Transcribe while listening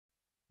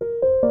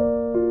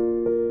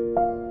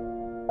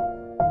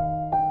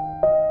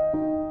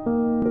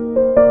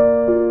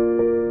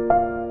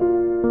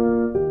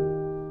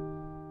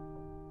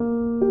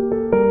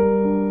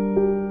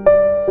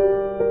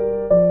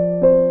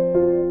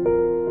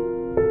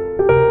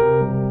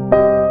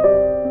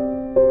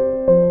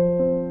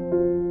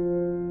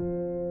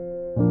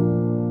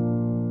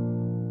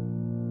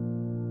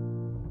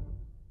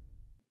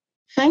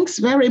Thanks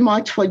very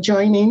much for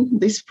joining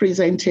this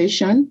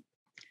presentation.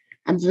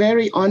 I'm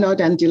very honored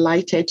and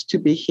delighted to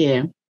be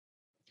here.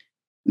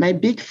 My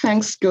big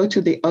thanks go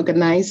to the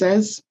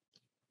organizers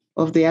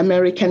of the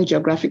American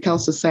Geographical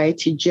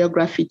Society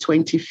Geography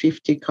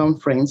 2050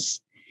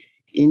 conference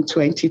in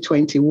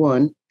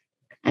 2021,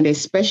 and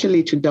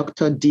especially to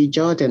Dr. Dee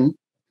Jordan,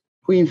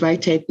 who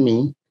invited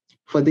me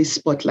for this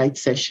spotlight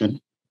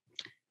session.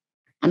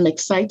 I'm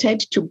excited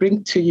to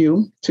bring to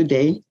you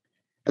today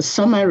a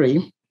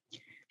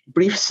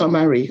brief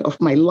summary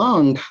of my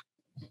long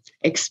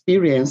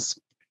experience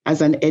as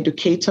an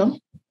educator,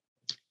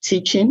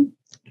 teaching,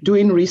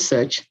 doing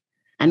research,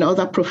 and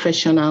other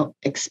professional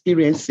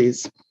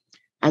experiences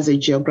as a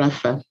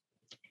geographer.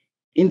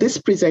 In this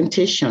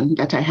presentation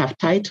that I have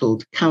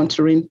titled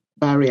Countering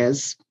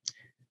Barriers,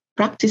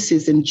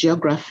 Practices in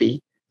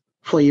Geography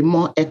for a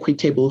More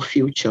Equitable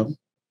Future.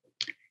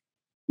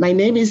 My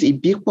name is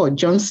Ibikpo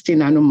Johnston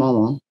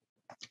Anumowo,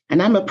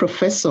 and I'm a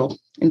professor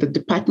in the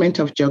Department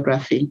of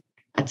Geography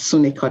at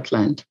SUNY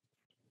Scotland.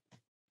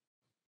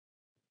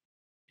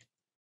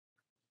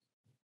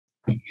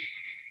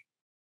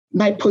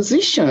 My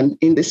position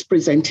in this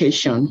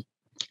presentation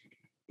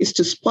is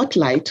to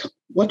spotlight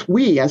what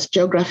we as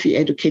geography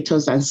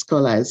educators and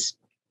scholars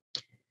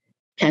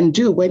can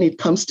do when it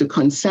comes to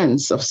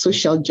concerns of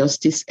social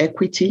justice,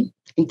 equity,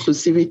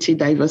 inclusivity,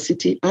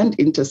 diversity, and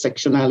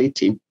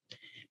intersectionality,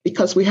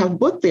 because we have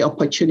both the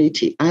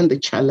opportunity and the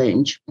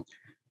challenge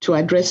to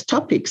address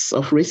topics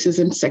of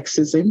racism,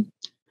 sexism,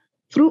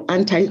 through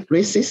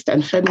anti-racist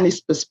and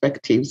feminist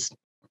perspectives,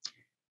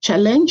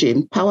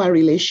 challenging power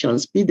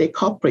relations, be they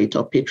corporate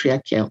or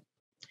patriarchal,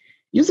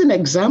 using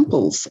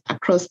examples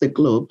across the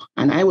globe,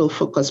 and I will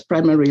focus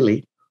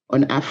primarily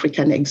on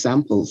African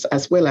examples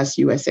as well as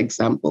US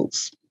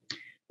examples.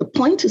 The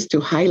point is to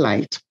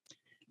highlight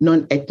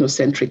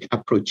non-ethnocentric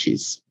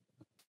approaches.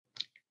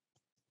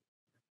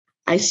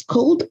 I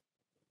schooled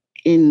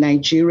in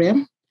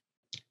Nigeria,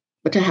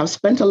 but I have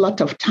spent a lot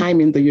of time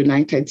in the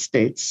United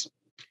States.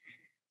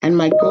 And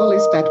my goal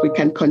is that we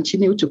can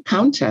continue to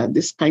counter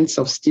these kinds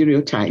of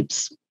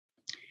stereotypes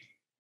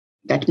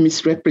that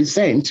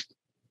misrepresent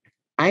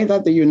either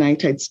the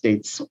United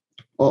States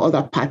or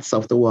other parts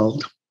of the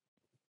world.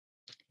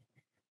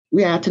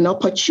 We are at an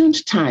opportune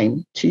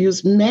time to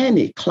use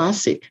many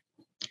classic,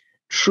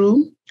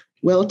 true,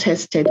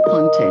 well-tested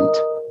content,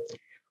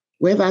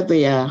 whether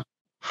they are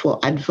for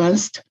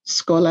advanced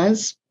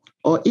scholars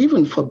or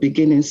even for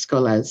beginning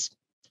scholars,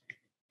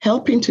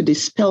 helping to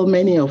dispel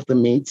many of the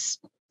myths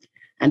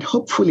and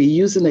hopefully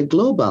using a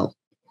global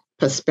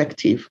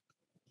perspective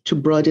to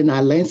broaden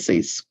our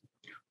lenses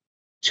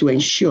to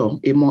ensure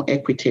a more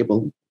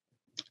equitable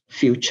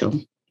future.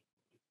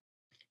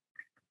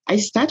 I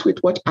start with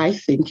what I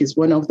think is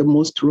one of the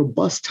most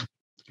robust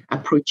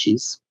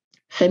approaches,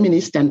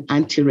 feminist and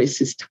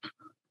anti-racist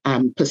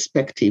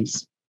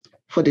perspectives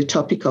for the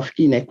topic of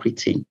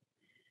inequity,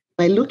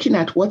 by looking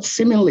at what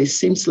seemingly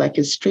seems like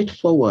a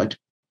straightforward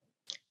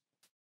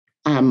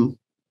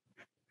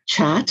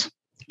chart,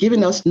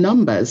 giving us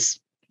numbers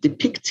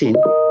depicting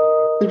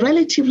the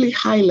relatively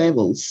high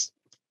levels,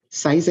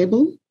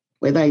 sizable,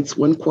 whether it's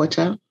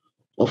 1/4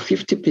 or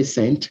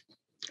 50%,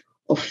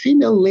 of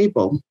female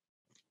labor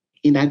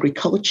in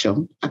agriculture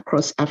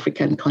across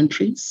African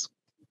countries.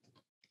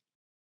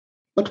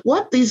 But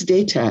what these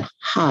data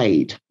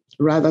hide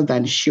rather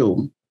than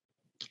show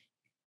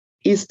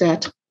is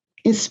that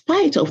in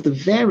spite of the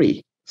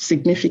very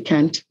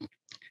significant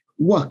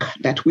work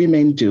that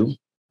women do,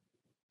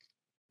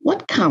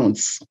 what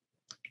counts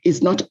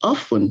is not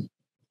often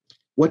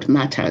what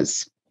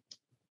matters.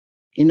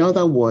 In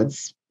other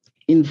words,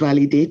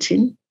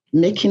 invalidating,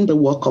 making the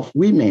work of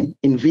women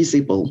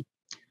invisible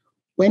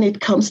when it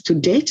comes to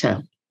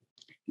data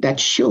that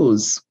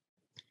shows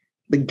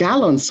the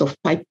gallons of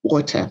pipe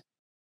water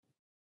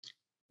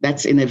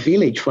that's in a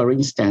village, for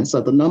instance,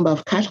 or the number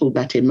of cattle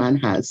that a man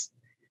has,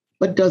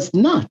 but does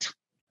not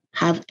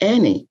have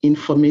any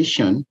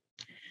information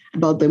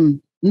about the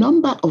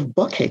number of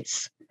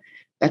buckets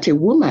that a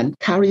woman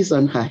carries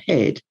on her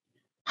head,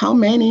 how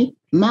many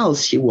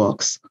miles she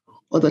walks,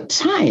 or the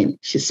time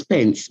she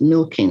spends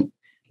milking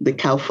the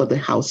cow for the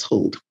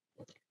household.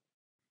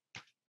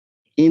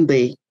 In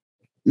the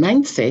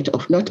mindset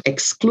of not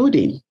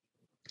excluding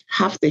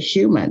half the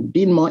human,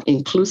 being more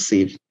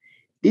inclusive,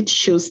 it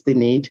shows the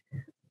need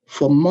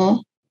for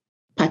more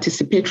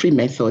participatory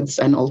methods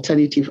and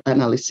alternative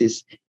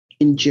analysis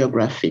in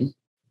geography.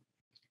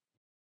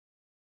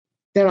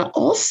 There are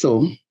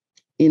also,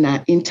 in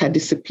our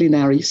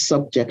interdisciplinary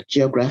subject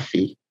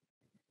geography,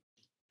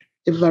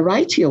 a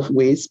variety of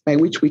ways by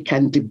which we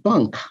can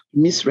debunk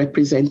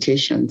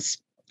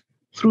misrepresentations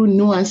through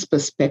nuanced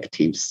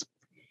perspectives.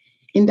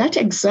 In that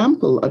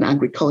example on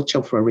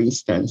agriculture, for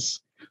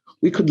instance,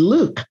 we could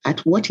look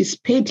at what is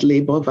paid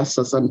labor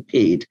versus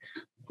unpaid,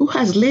 who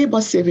has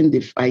labor-saving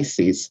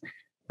devices,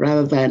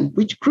 rather than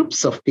which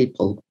groups of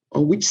people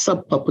or which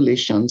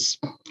subpopulations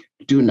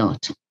do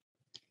not.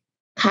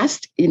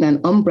 Cast in an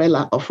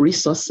umbrella of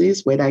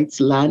resources, whether it's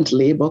land,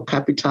 labor,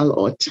 capital,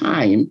 or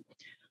time,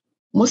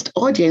 Most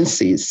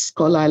audiences,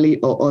 scholarly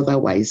or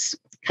otherwise,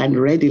 can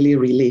readily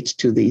relate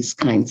to these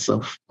kinds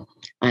of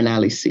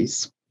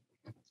analysis.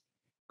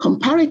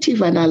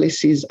 Comparative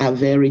analyses are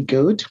very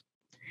good.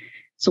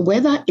 So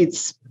whether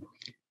it's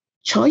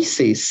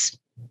choices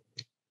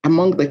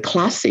among the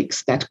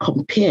classics that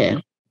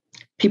compare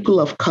people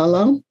of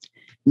color,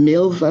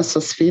 male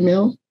versus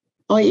female,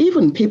 or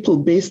even people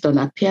based on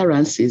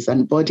appearances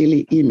and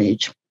bodily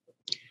image,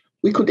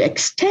 we could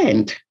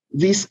extend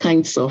these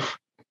kinds of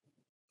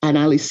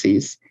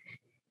analyses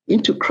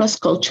into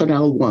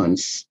cross-cultural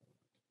ones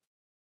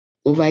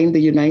over in the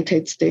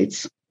United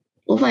States,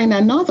 over in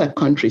another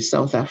country,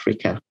 South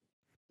Africa,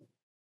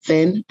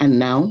 then and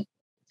now,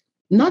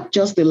 not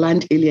just the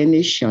land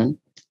alienation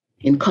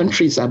in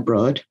countries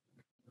abroad,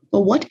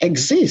 but what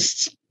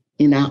exists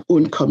in our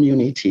own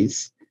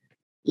communities,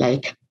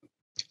 like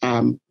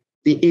the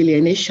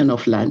alienation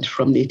of land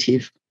from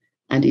native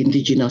and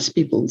indigenous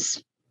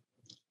peoples.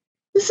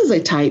 This is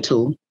a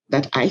title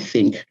that I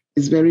think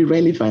is very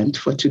relevant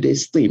for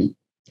today's theme,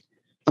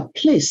 A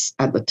Place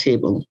at the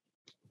Table.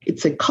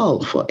 It's a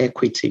call for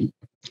equity.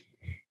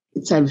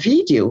 It's a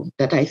video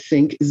that I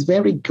think is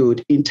very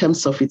good in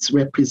terms of its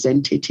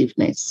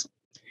representativeness,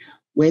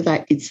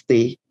 whether it's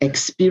the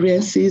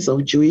experiences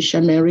of Jewish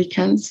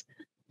Americans,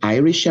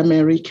 Irish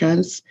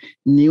Americans,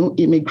 new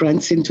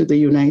immigrants into the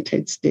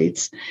United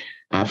States,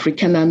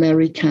 African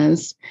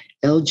Americans,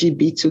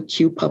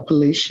 LGBTQ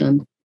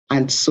population,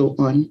 and so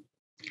on.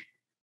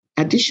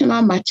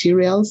 Additional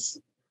materials,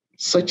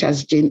 such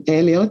as Jane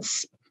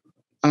Elliott's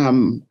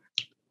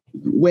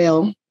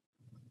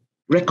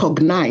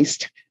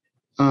well-recognized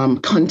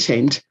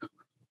content,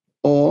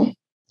 or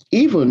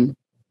even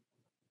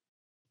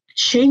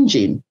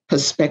changing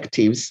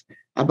perspectives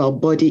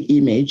about body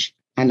image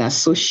and our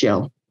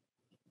social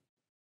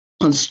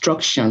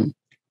construction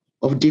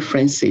of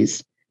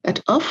differences, that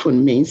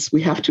often means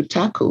we have to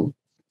tackle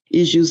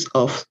issues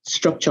of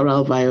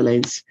structural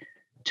violence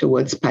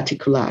towards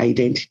particular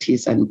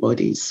identities and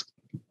bodies.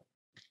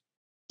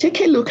 Take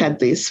a look at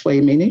this for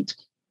a minute.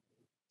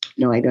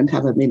 No, I don't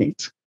have a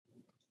minute.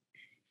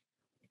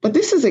 But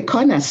this is a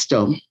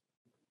cornerstone.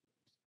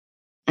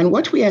 And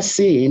what we are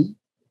seeing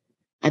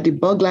are the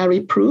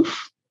burglary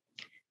proof,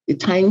 the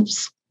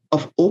times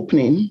of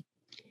opening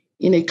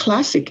in a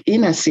classic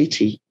inner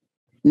city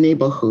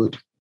neighborhood.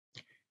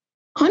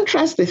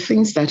 Contrast the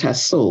things that are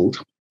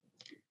sold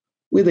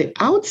with the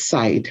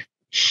outside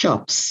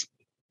shops,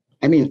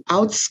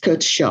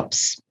 outskirt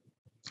shops,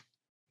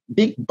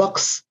 big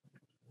box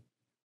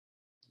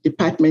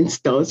department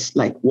stores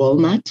like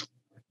Walmart,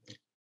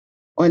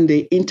 on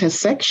the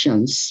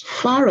intersections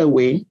far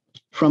away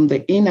from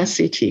the inner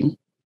city,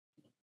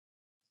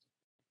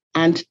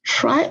 and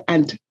try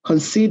and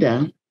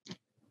consider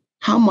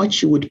how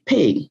much you would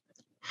pay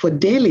for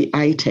daily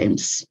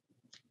items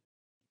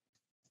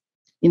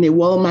in a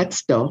Walmart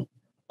store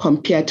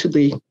compared to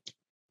the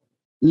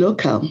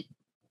local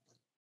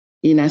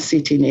inner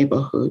city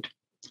neighborhood.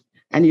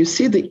 And you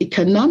see the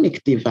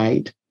economic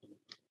divide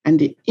and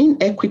the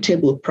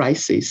inequitable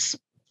prices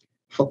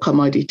for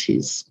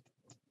commodities.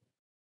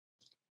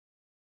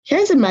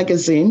 Here's a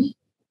magazine.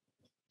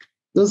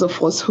 Those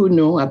of us who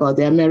know about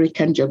the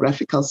American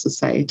Geographical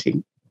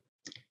Society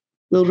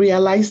will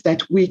realize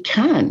that we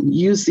can,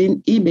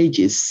 using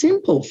images,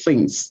 simple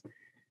things,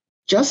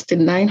 just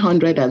in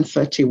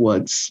 930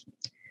 words,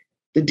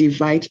 the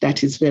divide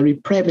that is very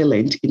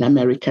prevalent in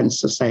American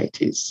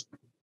societies.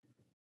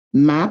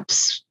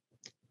 Maps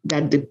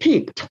that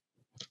depict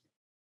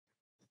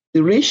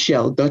the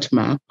racial dot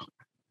map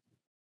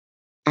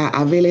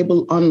are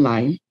available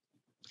online,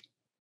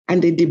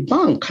 and they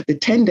debunk the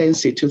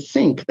tendency to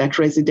think that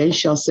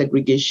residential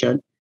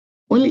segregation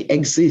only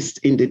exists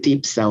in the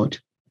Deep South.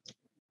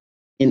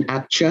 In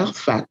actual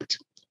fact,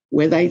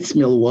 whether it's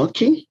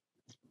Milwaukee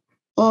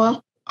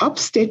or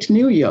upstate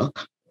New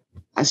York,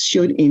 as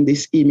shown in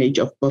this image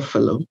of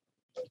Buffalo.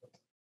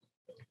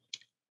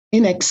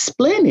 In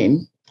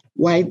explaining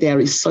why there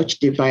is such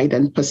divide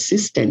and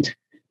persistent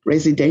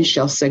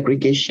residential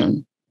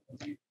segregation,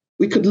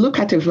 we could look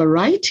at a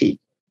variety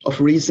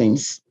of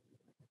reasons,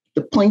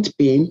 the point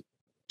being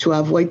to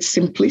avoid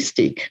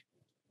simplistic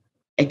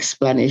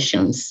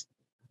explanations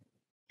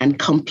and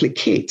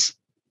complicate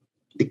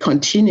the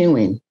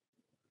continuing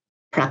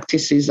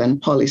practices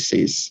and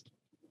policies,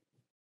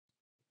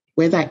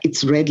 whether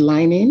it's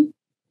redlining,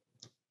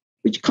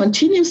 which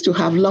continues to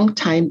have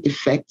long-time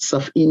effects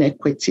of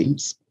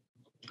inequities,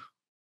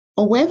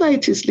 or whether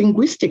it is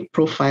linguistic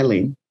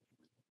profiling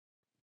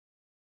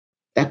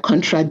that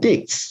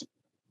contradicts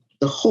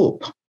the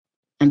hope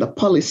and the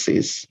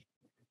policies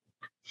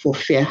for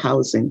fair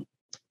housing.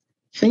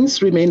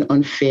 Things remain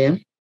unfair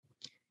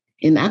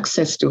in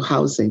access to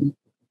housing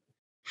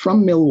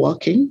from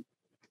Milwaukee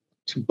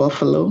to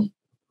Buffalo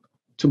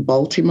to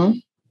Baltimore.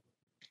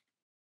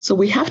 So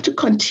we have to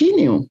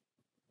continue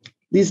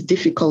these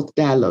difficult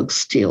dialogues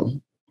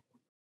still,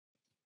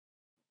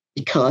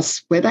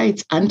 because whether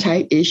it's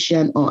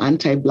anti-Asian or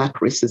anti-Black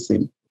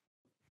racism,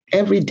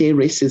 everyday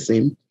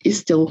racism is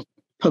still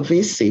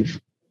pervasive.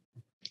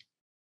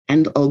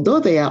 And although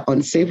they are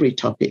unsavory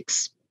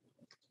topics,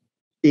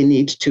 they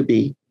need to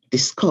be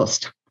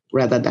discussed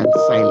rather than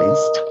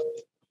silenced.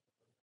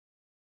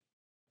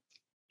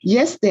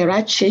 Yes, there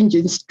are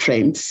changing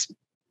trends.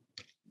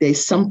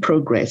 There's some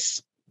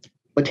progress,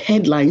 but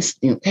headline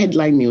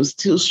news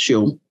still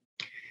show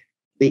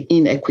the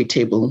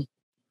inequitable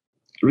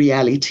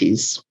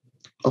realities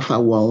of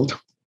our world.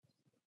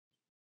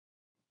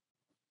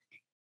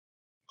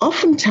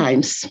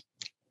 Oftentimes,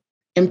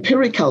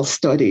 empirical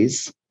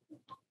studies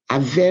are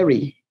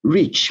very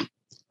rich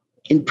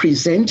in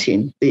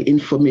presenting the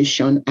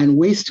information and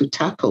ways to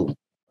tackle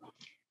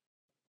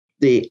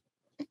the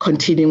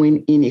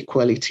continuing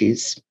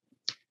inequalities.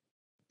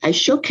 I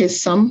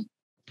showcase some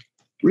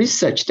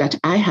research that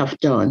I have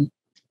done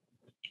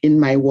in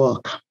my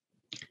work,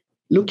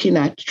 looking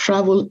at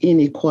travel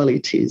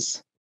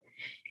inequalities.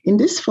 In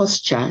this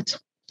first chart,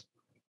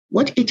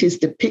 what it is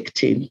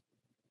depicting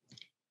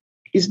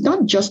is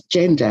not just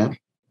gender,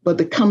 but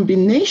the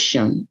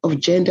combination of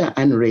gender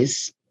and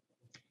race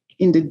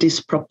in the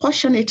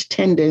disproportionate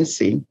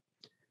tendency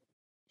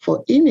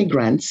for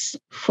immigrants,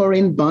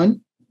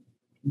 foreign-born,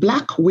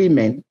 Black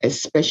women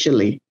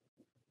especially,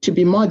 to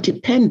be more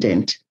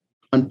dependent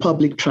on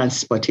public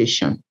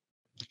transportation.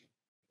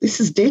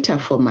 This is data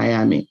for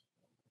Miami.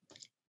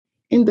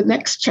 In the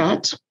next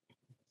chart,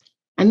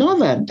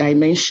 another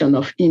dimension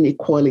of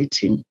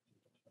inequality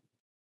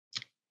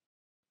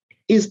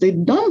is the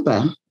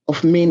number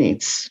of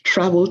minutes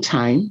travel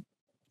time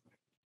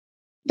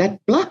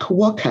that Black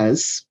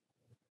workers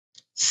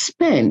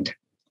spend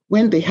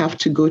when they have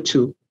to go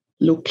to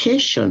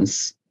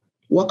locations,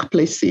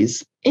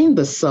 workplaces in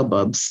the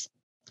suburbs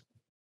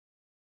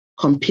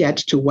compared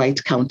to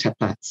white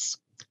counterparts.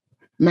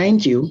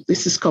 Mind you,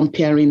 this is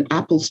comparing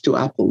apples to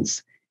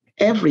apples.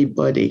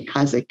 Everybody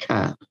has a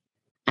car,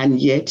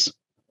 and yet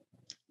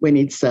when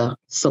it's a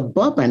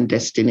suburban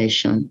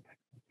destination,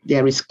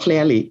 there is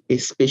clearly a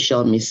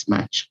spatial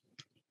mismatch,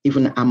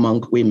 even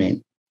among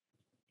women,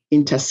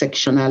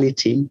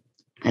 intersectionality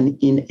and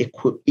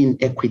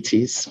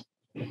inequities.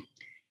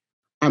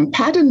 And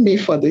pardon me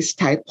for this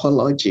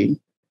typology,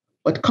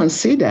 but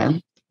consider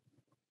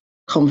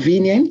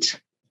convenient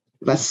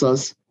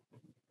versus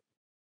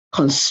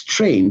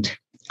constrained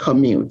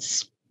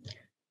commutes.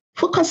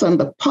 Focus on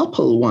the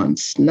purple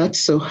ones, not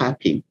so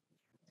happy.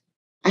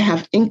 I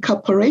have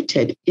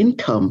incorporated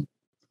income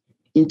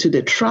into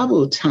the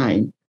travel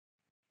time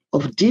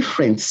of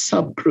different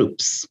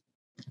subgroups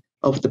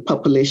of the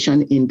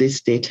population in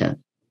this data.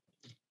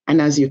 And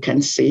as you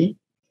can see,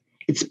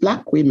 it's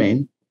Black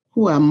women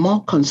who are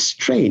more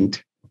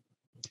constrained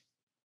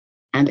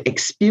and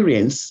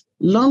experience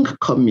long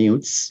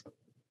commutes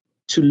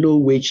to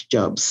low-wage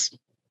jobs.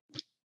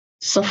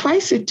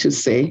 Suffice it to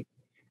say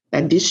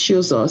that this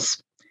shows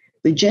us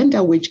the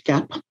gender wage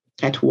gap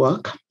at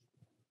work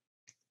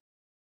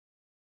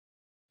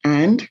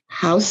and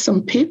how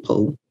some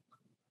people,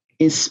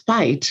 in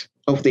spite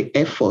of the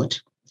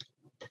effort,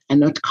 are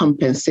not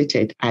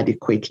compensated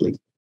adequately.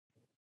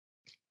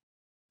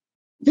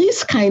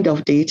 These kind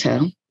of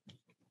data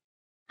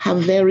have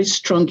very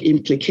strong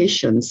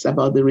implications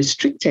about the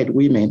restricted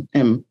women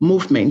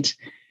movement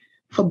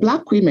for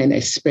Black women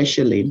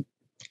especially,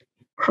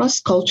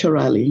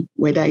 cross-culturally,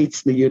 whether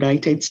it's the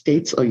United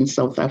States or in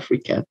South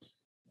Africa.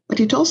 But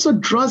it also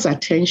draws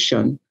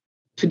attention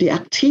to the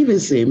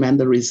activism and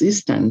the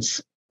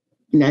resistance,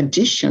 in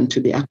addition to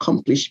the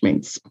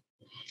accomplishments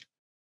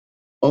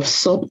of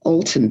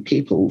subaltern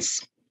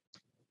peoples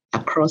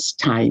across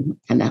time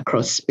and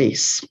across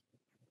space.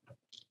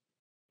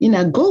 In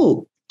a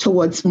goal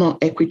towards more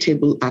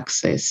equitable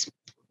access,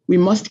 we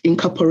must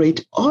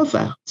incorporate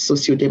other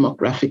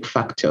sociodemographic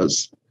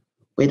factors,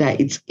 whether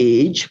it's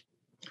age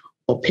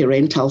or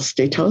parental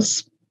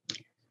status.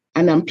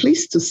 And I'm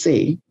pleased to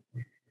say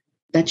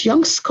that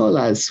young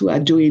scholars who are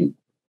doing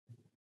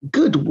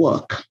good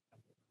work,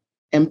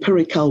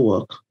 empirical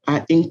work,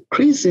 are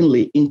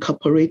increasingly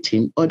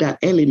incorporating other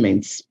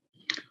elements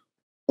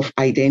of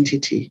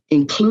identity,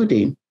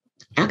 including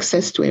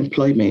access to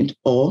employment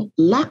or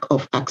lack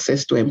of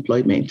access to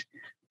employment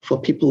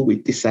for people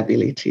with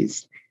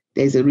disabilities.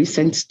 There's a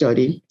recent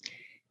study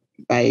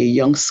by a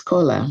young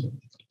scholar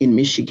in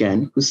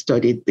Michigan who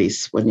studied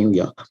this for New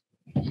York.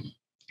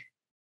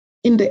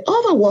 In the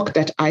other work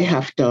that I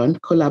have done,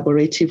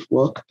 collaborative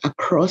work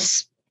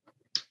across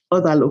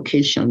other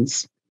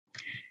locations,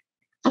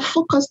 I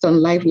focused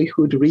on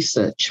livelihood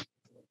research.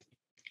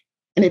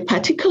 And a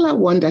particular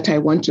one that I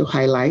want to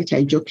highlight,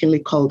 I jokingly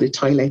call the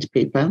toilet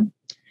paper,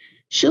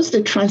 shows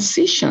the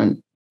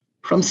transition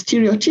from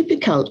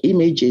stereotypical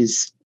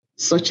images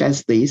such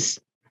as this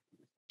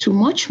to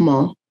much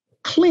more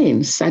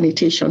clean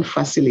sanitation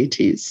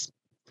facilities.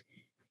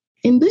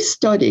 In this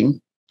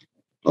study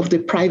of the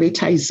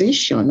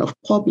privatization of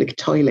public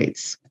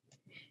toilets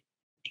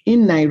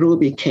in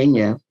Nairobi,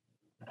 Kenya,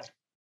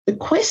 the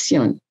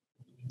question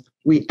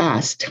we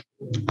asked,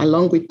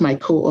 along with my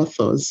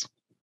co-authors,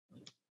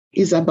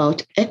 is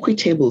about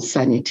equitable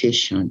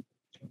sanitation.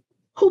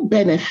 Who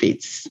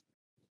benefits?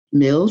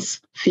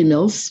 Males,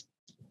 females,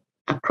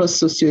 across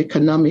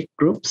socioeconomic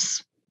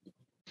groups?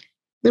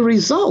 The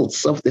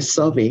results of the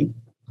survey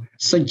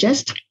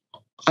suggest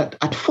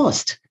at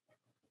first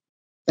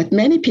that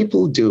many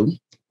people do,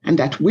 and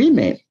that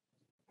women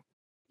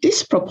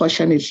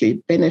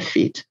disproportionately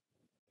benefit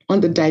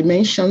on the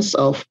dimensions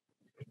of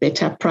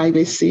better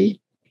privacy,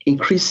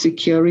 increased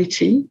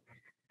security,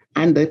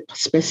 and the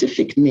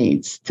specific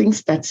needs,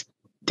 things that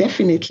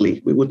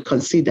definitely we would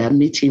consider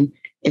meeting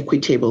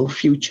equitable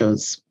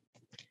futures.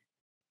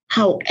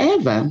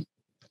 However,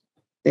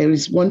 there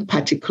is one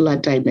particular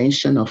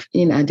dimension of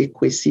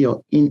inadequacy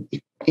or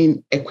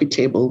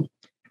inequitable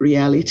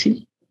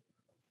reality.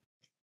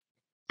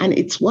 And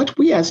it's what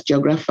we as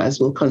geographers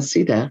will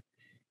consider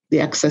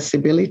the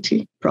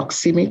accessibility,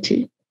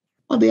 proximity,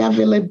 or the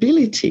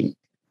availability.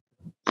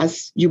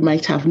 As you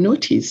might have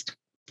noticed,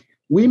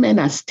 women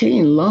are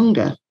staying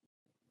longer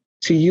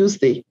to use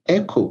the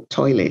eco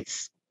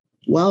toilets,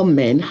 while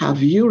men have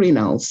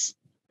urinals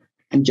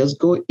and just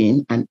go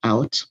in and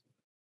out,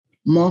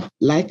 more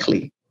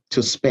likely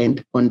to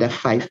spend under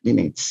 5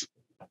 minutes.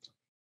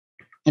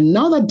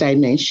 Another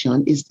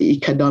dimension is the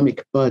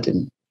economic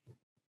burden.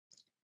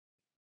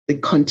 The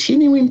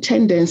continuing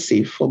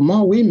tendency for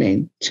more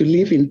women to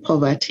live in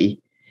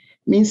poverty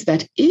means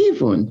that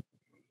even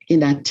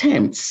in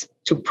attempts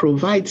to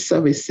provide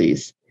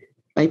services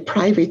by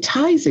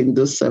privatizing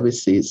those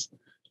services,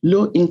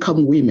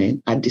 low-income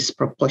women are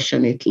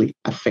disproportionately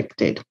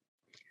affected.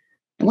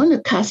 I want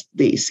to cast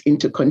this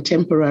into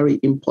contemporary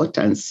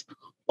importance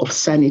of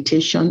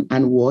sanitation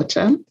and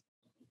water.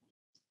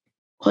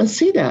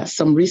 Consider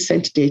some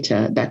recent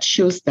data that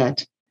shows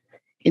that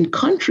in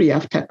country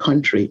after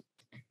country,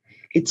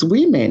 it's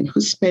women who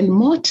spend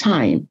more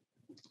time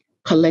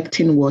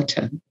collecting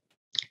water.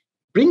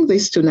 Bring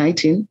this to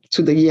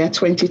the year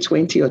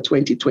 2020 or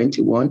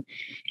 2021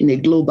 in a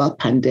global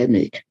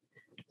pandemic,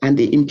 and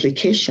the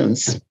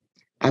implications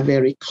are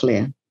very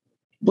clear,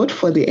 both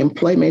for the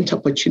employment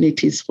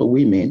opportunities for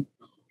women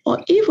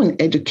or even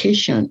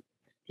education,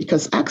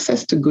 because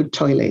access to good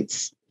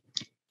toilets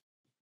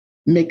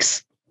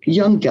makes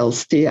young girls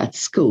stay at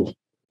school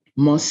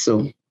more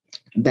so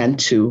than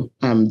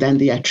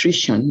the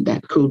attrition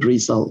that could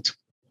result.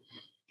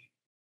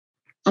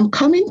 I'm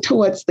coming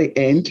towards the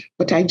end,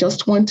 but I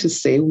just want to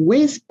say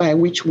ways by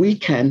which we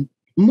can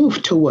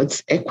move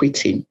towards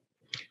equity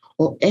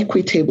or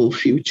equitable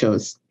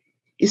futures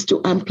is to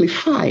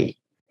amplify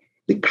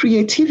the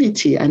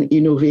creativity and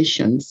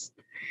innovations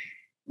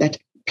that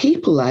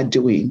people are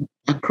doing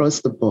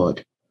across the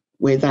board,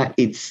 whether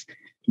it's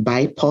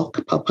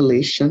BIPOC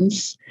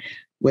populations,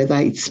 whether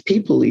it's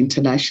people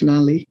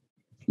internationally,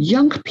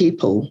 young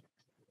people,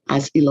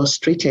 as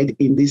illustrated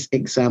in these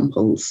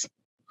examples.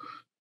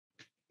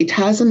 It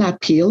has an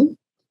appeal,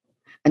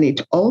 and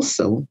it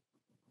also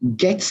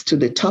gets to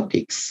the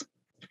topics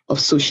of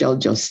social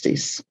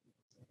justice.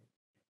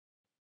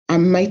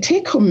 And my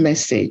take-home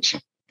message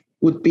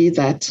would be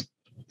that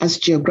as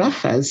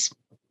geographers,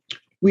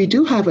 we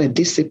do have a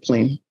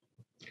discipline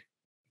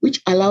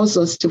which allows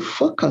us to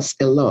focus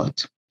a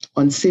lot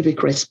on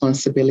civic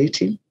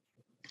responsibility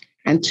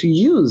and to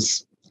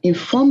use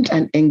informed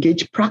and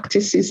engaged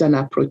practices and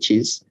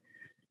approaches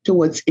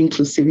towards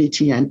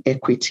inclusivity and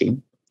equity.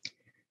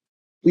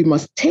 We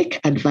must take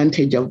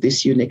advantage of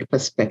this unique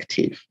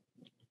perspective.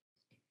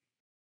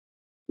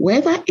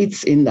 Whether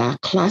it's in our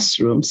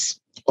classrooms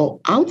or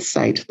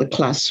outside the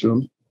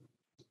classroom,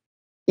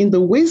 in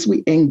the ways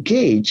we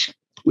engage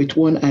with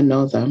one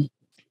another,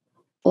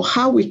 or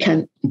how we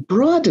can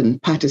broaden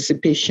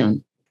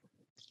participation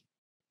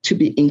to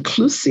be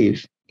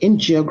inclusive in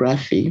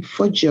geography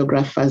for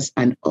geographers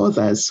and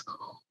others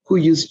who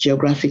use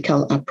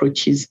geographical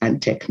approaches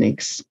and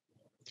techniques.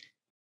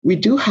 We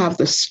do have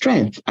the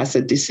strength as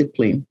a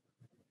discipline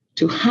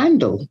to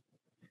handle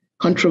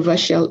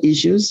controversial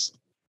issues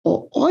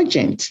or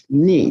urgent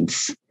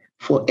needs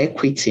for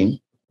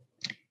equity.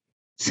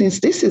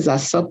 Since this is our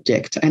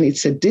subject and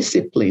it's a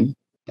discipline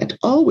that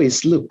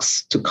always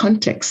looks to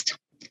context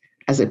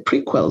as a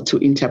prequel to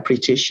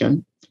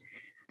interpretation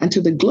and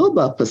to the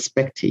global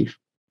perspective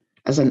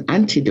as an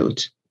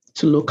antidote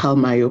to local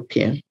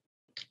myopia.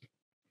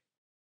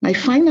 My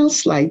final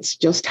slides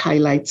just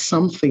highlight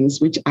some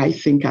things which I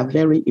think are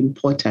very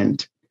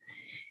important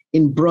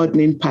in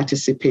broadening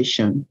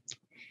participation.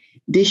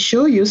 They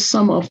show you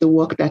some of the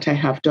work that I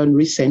have done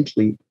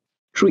recently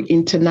through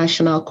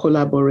international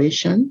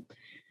collaboration,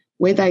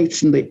 whether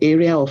it's in the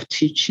area of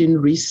teaching,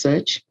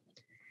 research,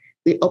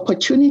 the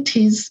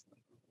opportunities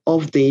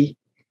of the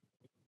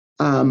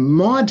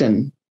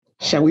modern,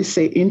 shall we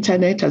say,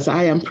 internet, as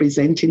I am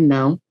presenting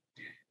now,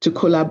 to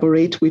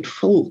collaborate with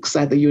folks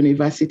at the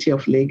University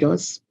of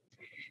Lagos,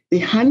 the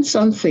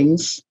hands-on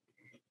things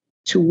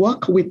to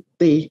work with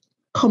the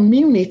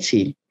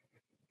community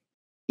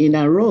in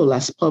our role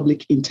as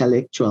public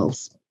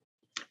intellectuals,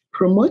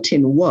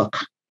 promoting work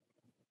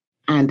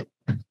and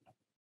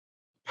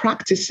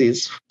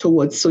practices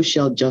towards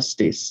social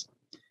justice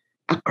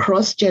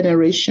across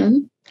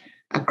generation,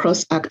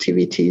 across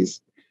activities,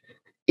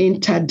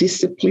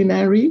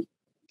 interdisciplinary,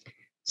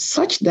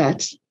 such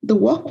that the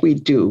work we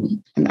do,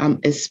 and I'm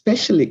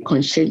especially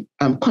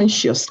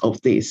conscious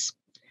of this,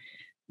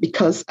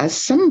 because as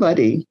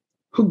somebody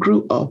who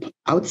grew up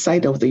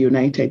outside of the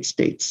United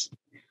States,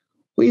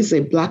 who is a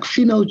Black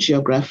female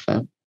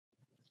geographer,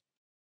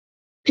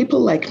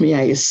 people like me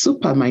are a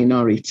super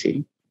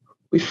minority.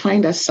 We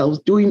find ourselves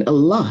doing a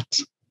lot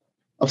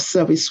of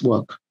service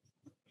work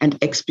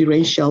and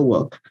experiential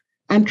work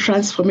and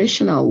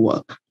transformational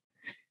work,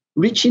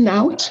 reaching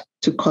out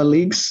to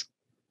colleagues,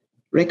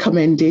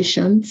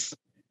 recommendations,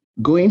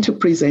 going to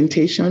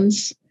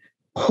presentations,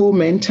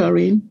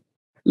 co-mentoring,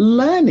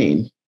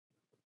 learning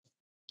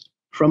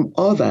from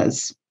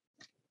others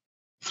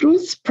through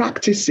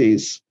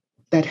practices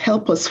that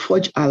help us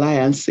forge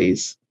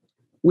alliances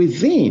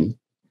within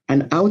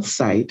and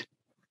outside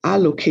our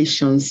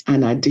locations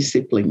and our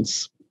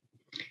disciplines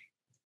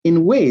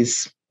in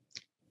ways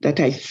that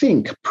I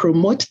think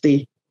promote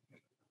the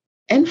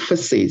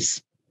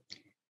emphasis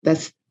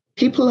that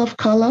people of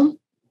color,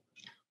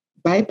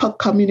 BIPOC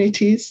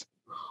communities,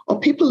 or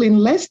people in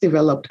less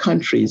developed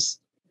countries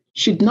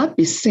should not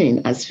be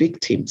seen as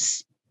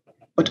victims,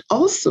 but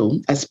also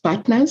as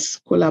partners,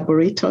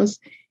 collaborators,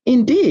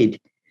 indeed,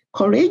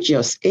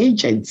 courageous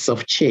agents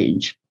of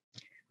change,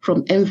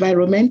 from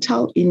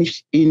environmental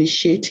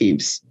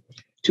initiatives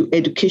to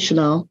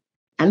educational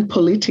and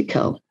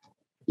political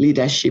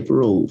leadership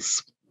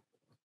roles.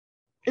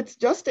 It's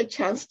just a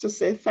chance to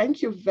say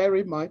thank you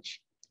very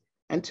much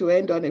and to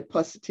end on a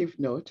positive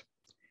note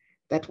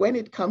that when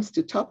it comes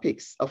to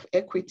topics of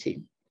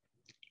equity,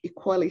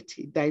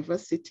 equality,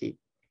 diversity,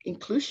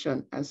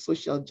 inclusion, and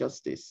social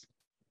justice,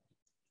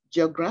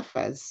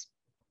 geographers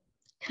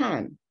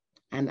can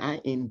and are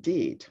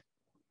indeed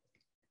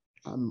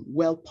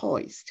well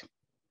poised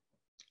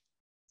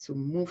to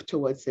move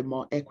towards a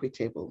more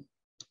equitable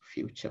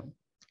future.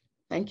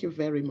 Thank you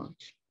very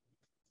much.